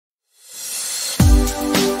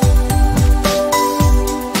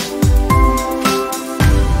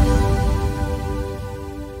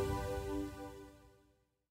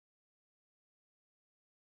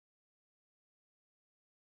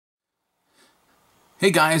Hey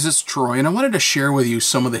guys, it's Troy, and I wanted to share with you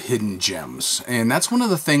some of the hidden gems. And that's one of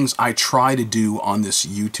the things I try to do on this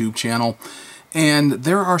YouTube channel. And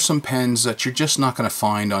there are some pens that you're just not going to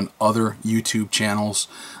find on other YouTube channels,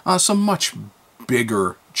 some much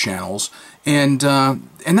bigger channels. And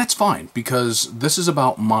that's fine, because this is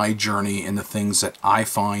about my journey and the things that I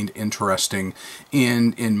find interesting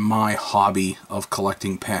in my hobby of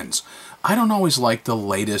collecting pens. I don't always like the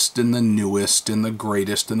latest and the newest and the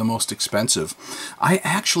greatest and the most expensive. I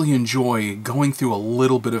actually enjoy going through a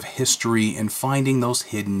little bit of history and finding those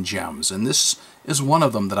hidden gems, and this is one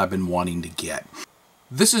of them that I've been wanting to get.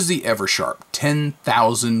 This is the Eversharp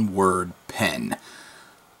 10,000 word pen.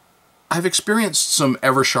 I've experienced some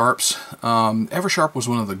Eversharps. Eversharp was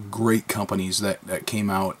one of the great companies that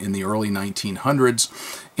came out in the early 1900s,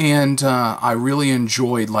 and I really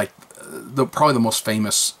enjoyed, like, probably the most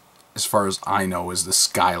famous, as far as I know, is the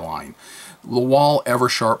Skyline. The Wall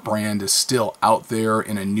Eversharp brand is still out there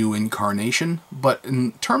in a new incarnation, but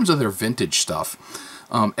in terms of their vintage stuff,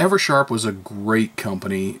 Eversharp was a great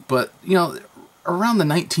company, but, you know, around the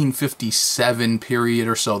 1957 period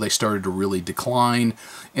or so, they started to really decline,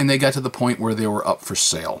 and they got to the point where they were up for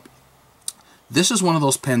sale. This is one of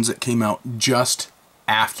those pens that came out just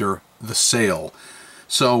after the sale.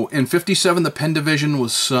 So in '57, the pen division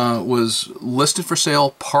was listed for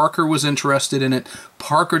sale. Parker was interested in it.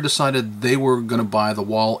 Parker decided they were going to buy the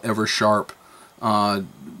Wall Eversharp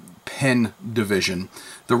pen division.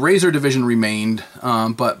 The Razor division remained,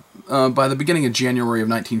 but by the beginning of January of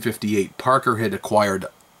 1958, Parker had acquired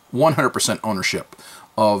 100% ownership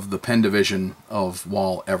of the pen division of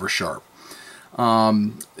Wall Eversharp.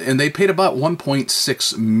 And they paid about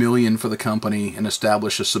 $1.6 million for the company and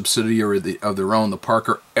established a subsidiary of their own, the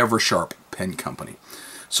Parker Eversharp Pen Company.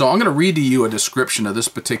 So I'm going to read to you a description of this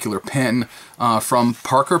particular pen from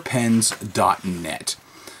parkerpens.net.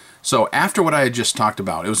 So after what I had just talked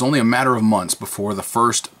about, it was only a matter of months before the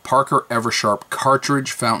first Parker Eversharp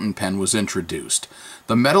cartridge fountain pen was introduced.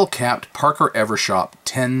 The metal-capped Parker Eversharp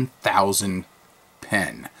 10,000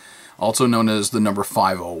 pen, also known as the number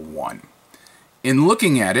 501. In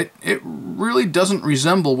looking at it, it really doesn't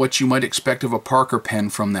resemble what you might expect of a Parker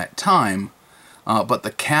pen from that time, but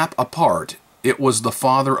the cap apart, it was the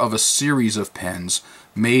father of a series of pens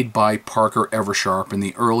made by Parker Eversharp in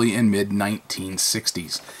the early and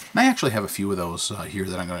mid-1960s. And I actually have a few of those here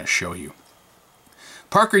that I'm going to show you.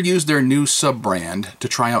 Parker used their new sub-brand to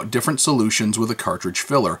try out different solutions with a cartridge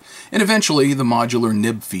filler, and eventually the modular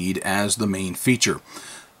nib feed as the main feature.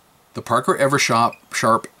 The Parker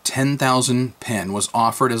Eversharp 10,000 pen was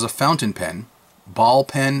offered as a fountain pen, ball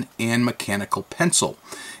pen, and mechanical pencil.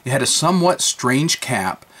 It had a somewhat strange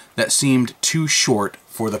cap that seemed too short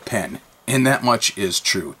for the pen, and that much is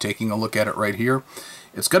true. Taking a look at it right here,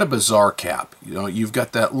 it's got a bizarre cap. You know, you've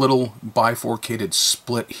got that little bifurcated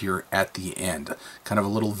split here at the end, kind of a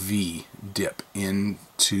little V dip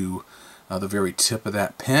into the very tip of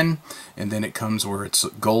that pen, and then it comes where it's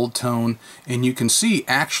gold tone, and you can see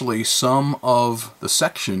actually some of the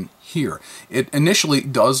section here. It initially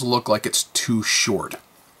does look like it's too short.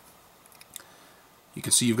 You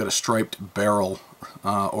can see you've got a striped barrel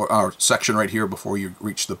or section right here before you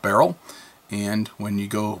reach the barrel, and when you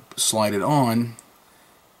go slide it on,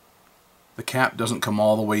 the cap doesn't come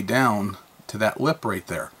all the way down to that lip right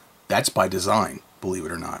there. That's by design, believe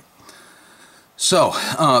it or not. So,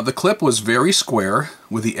 the clip was very square,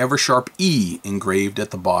 with the Eversharp E engraved at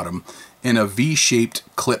the bottom, and a V-shaped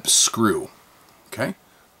clip screw. Okay,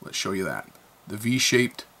 let's show you that. The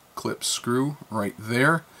V-shaped clip screw right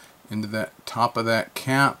there, into that top of that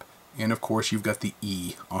cap, and of course you've got the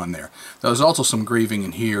E on there. There's also some engraving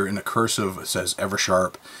in here in the cursive. It says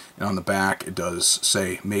Eversharp, and on the back it does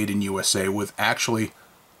say Made in USA with actually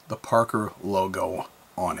the Parker logo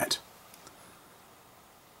on it.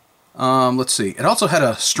 Let's see. It also had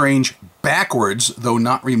a strange backwards, though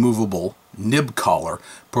not removable, nib collar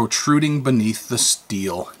protruding beneath the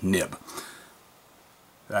steel nib.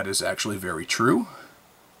 That is actually very true.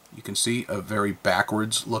 You can see a very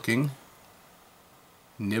backwards looking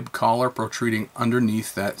nib collar protruding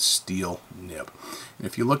underneath that steel nib. And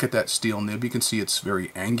if you look at that steel nib, you can see it's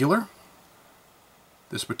very angular.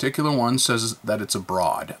 This particular one says that it's a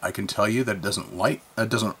broad. I can tell you that it doesn't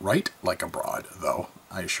write like a broad, though,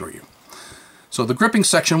 I assure you. So the gripping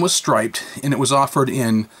section was striped, and it was offered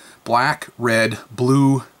in black, red,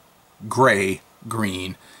 blue, gray,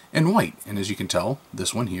 green, and white. And as you can tell,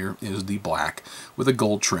 this one here is the black with a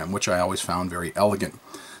gold trim, which I always found very elegant.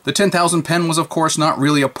 The 10,000 pen was, of course, not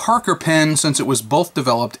really a Parker pen, since it was both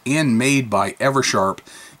developed and made by Eversharp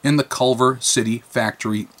in the Culver City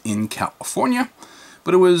factory in California.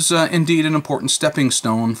 But it was indeed an important stepping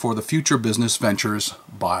stone for the future business ventures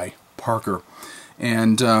by Parker.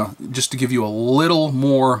 And just to give you a little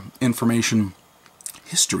more information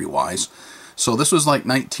history-wise, so this was like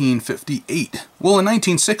 1958. Well, in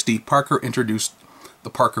 1960, Parker introduced the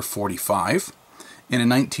Parker 45. And in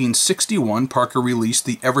 1961, Parker released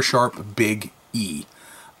the Eversharp Big E.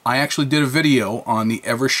 I actually did a video on the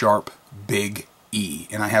Eversharp Big E,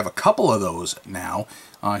 and I have a couple of those now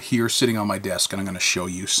here sitting on my desk, and I'm going to show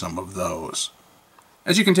you some of those.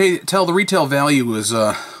 As you can tell, the retail value was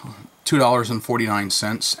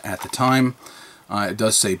 $2.49 at the time. It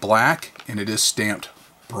does say black, and it is stamped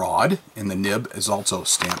broad, and the nib is also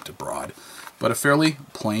stamped broad, but a fairly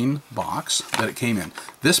plain box that it came in.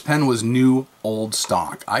 This pen was new old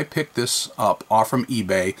stock. I picked this up off from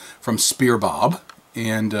eBay from Spear Bob,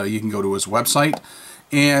 and you can go to his website,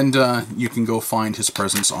 and you can go find his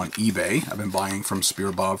presence on eBay. I've been buying from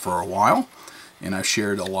Spear Bob for a while, and I've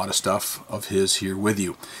shared a lot of stuff of his here with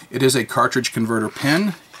you. It is a cartridge converter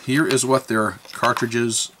pen. Here is what their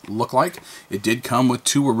cartridges look like. It did come with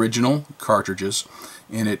 2 original cartridges,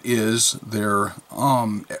 and it is their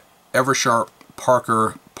Eversharp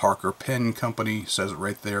Parker Pen Company, says it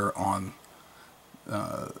right there on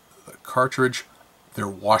the cartridge. They're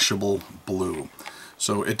washable blue.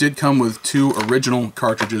 So it did come with 2 original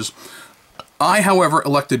cartridges. I, however,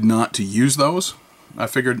 elected not to use those. I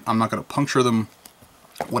figured I'm not going to puncture them.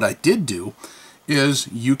 What I did do is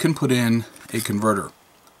you can put in a converter.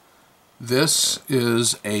 This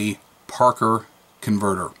is a Parker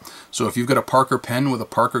converter. So if you've got a Parker pen with a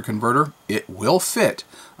Parker converter, it will fit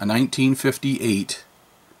a 1958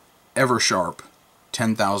 Eversharp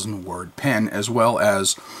 10,000 word pen, as well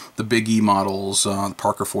as the Big E models, the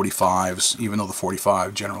Parker 45s, even though the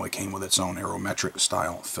 45 generally came with its own aerometric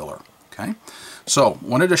style filler. Okay, so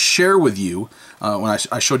wanted to share with you, when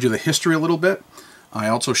I showed you the history a little bit, I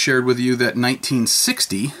also shared with you that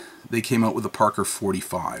 1960 they came out with the Parker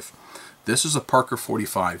 45. This is a Parker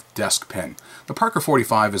 45 desk pen. The Parker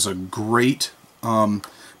 45 is a great, not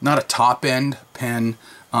a top-end pen,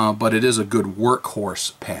 but it is a good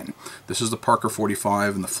workhorse pen. This is the Parker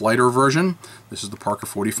 45 in the flighter version. This is the Parker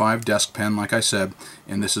 45 desk pen, like I said,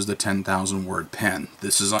 and this is the 10,000 word pen.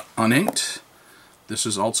 This is uninked. This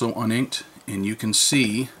is also uninked, and you can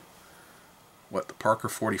see what the Parker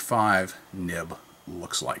 45 nib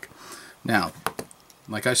looks like. Now,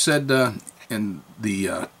 like I said in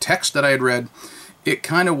the text that I had read, it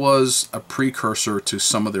kind of was a precursor to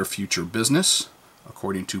some of their future business,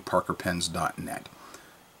 according to parkerpens.net.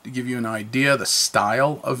 To give you an idea, the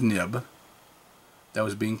style of nib that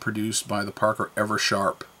was being produced by the Parker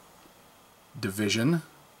Eversharp division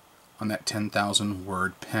on that 10,000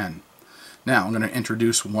 word pen. Now, I'm going to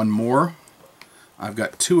introduce one more. I've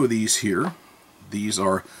got 2 of these here. These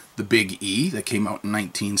are the Big E that came out in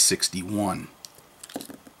 1961.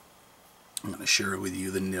 I'm going to share with you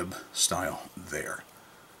the nib style there.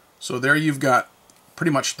 So there you've got pretty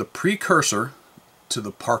much the precursor to the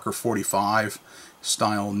Parker 45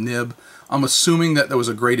 style nib. I'm assuming that there was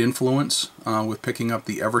a great influence with picking up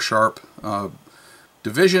the Eversharp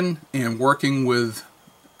division and working with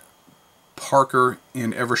Parker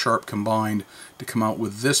and Eversharp combined to come out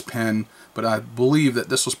with this pen, but I believe that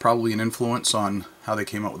this was probably an influence on how they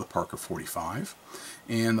came out with the Parker 45.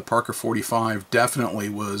 And the Parker 45 definitely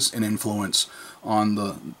was an influence on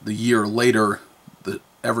the year later, the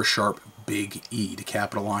Eversharp Big E, to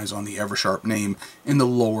capitalize on the Eversharp name in the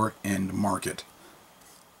lower end market.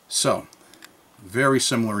 So, very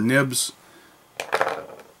similar nibs,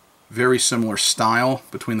 very similar style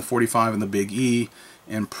between the 45 and the Big E,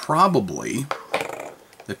 and probably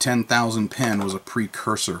the 10,000 pen was a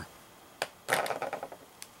precursor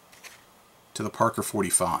to the Parker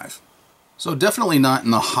 45. So definitely not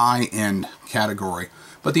in the high-end category,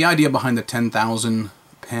 but the idea behind the 10,000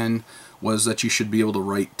 pen was that you should be able to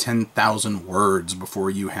write 10,000 words before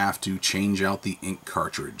you have to change out the ink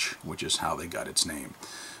cartridge, which is how they got its name.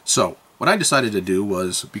 So what I decided to do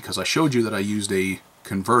was, because I showed you that I used a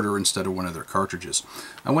converter instead of one of their cartridges,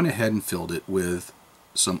 I went ahead and filled it with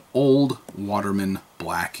some old Waterman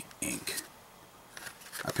black ink.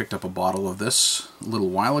 I picked up a bottle of this a little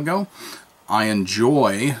while ago. I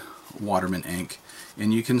enjoy Waterman ink,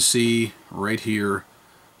 and you can see right here,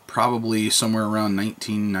 probably somewhere around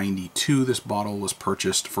 1992, this bottle was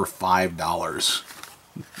purchased for $5.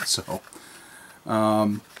 So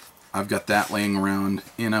I've got that laying around,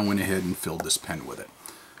 and I went ahead and filled this pen with it.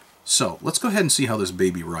 So let's go ahead and see how this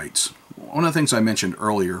baby writes. One of the things I mentioned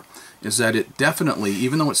earlier is that it definitely,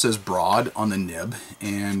 even though it says broad on the nib,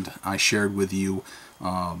 and I shared with you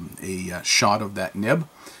a shot of that nib,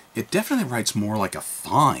 it definitely writes more like a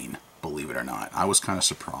fine believe it or not. I was kind of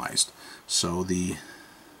surprised. So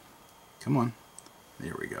come on,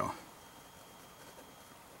 there we go.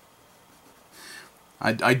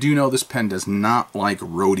 I do know this pen does not like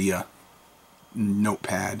Rhodia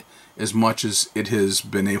notepad as much as it has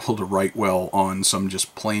been able to write well on some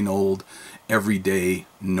just plain old everyday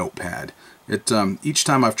notepad. Each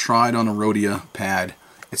time I've tried on a Rhodia pad,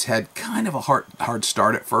 it's had kind of a hard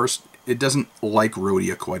start at first. It doesn't like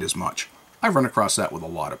Rhodia quite as much. I've run across that with a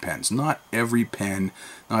lot of pens. Not every pen,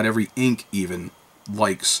 not every ink even,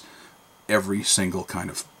 likes every single kind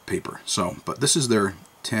of paper. So, but this is their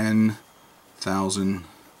 10,000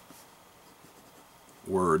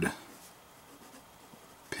 word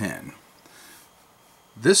pen.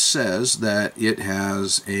 This says that it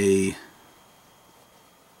has a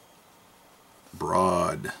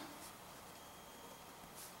broad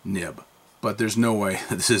nib, but there's no way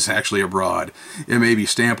this is actually a broad. It may be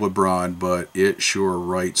stamped with broad, but it sure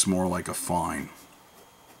writes more like a fine.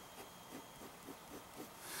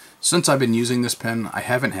 Since I've been using this pen, I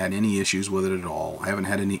haven't had any issues with it at all. I haven't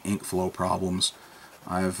had any ink flow problems.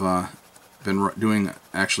 I've been doing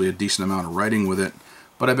actually a decent amount of writing with it,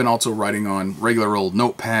 but I've been also writing on regular old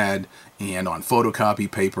notepad and on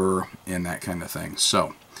photocopy paper and that kind of thing.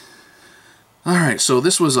 So, alright, so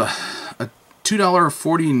this was a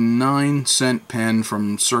 $2.49 pen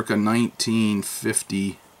from circa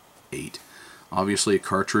 1958. Obviously a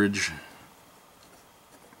cartridge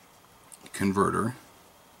converter.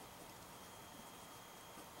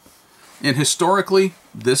 And historically,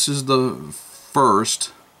 this is the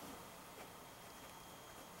first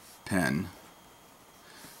pen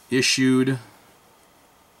issued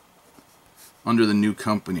under the new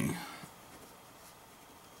company,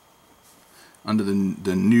 under the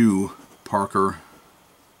new Parker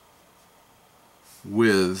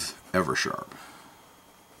with Eversharp.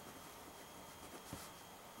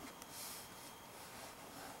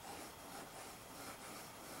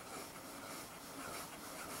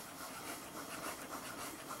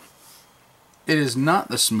 It is not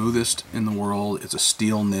the smoothest in the world. It's a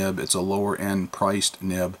steel nib. It's a lower end priced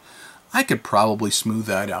nib. I could probably smooth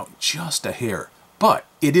that out just a hair, but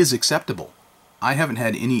it is acceptable. I haven't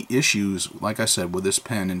had any issues, like I said, with this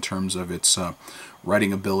pen in terms of its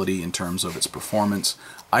writing ability, in terms of its performance.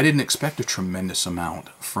 I didn't expect a tremendous amount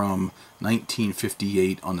from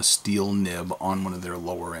 1958 on the steel nib on one of their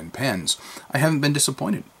lower end pens. I haven't been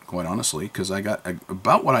disappointed, quite honestly, because I got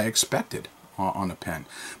about what I expected on a pen.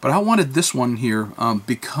 But I wanted this one here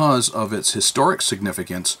because of its historic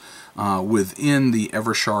significance within the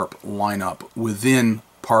Eversharp lineup, within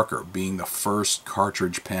Parker being the first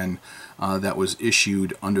cartridge pen that was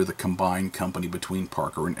issued under the combined company between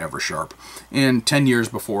Parker and Eversharp, and 10 years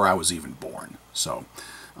before I was even born. So,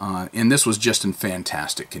 and this was just in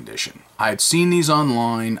fantastic condition. I had seen these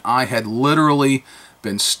online. I had literally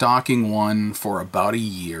been stocking one for about a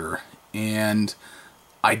year, and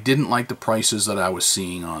I didn't like the prices that I was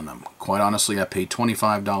seeing on them. Quite honestly, I paid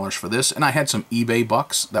 $25 for this, and I had some eBay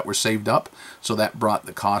bucks that were saved up, so that brought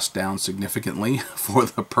the cost down significantly for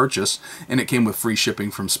the purchase, and it came with free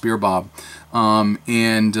shipping from Spear Bob.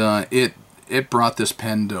 It brought this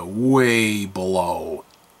pen to way below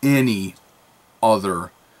any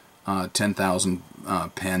other 10,000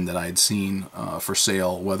 pen that I had seen for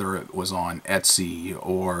sale, whether it was on Etsy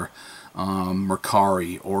or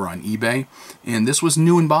Mercari or on eBay. And this was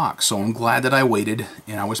new in box, so I'm glad that I waited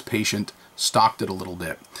and I was patient, stocked it a little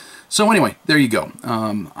bit. So anyway, there you go.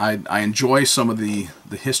 I enjoy some of the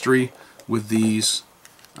history with these,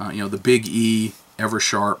 you know, the Big E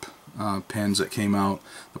Eversharp pens that came out,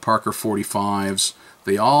 the Parker 45s.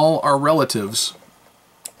 They all are relatives.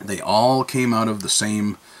 They all came out of the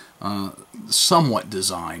same somewhat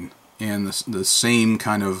design and the same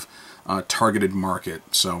kind of targeted market.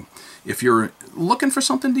 So if you're looking for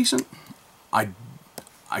something decent, I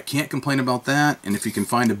can't complain about that. And if you can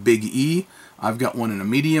find a Big E, I've got one in a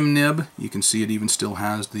medium nib. You can see it even still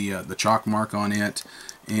has the chalk mark on it.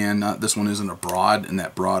 And this one isn't a broad, and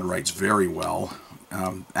that broad writes very well.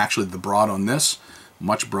 Actually, the broad on this,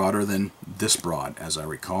 much broader than this broad, as I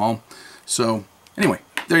recall. So anyway,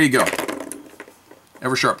 there you go.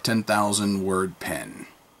 Eversharp 10,000 word pen.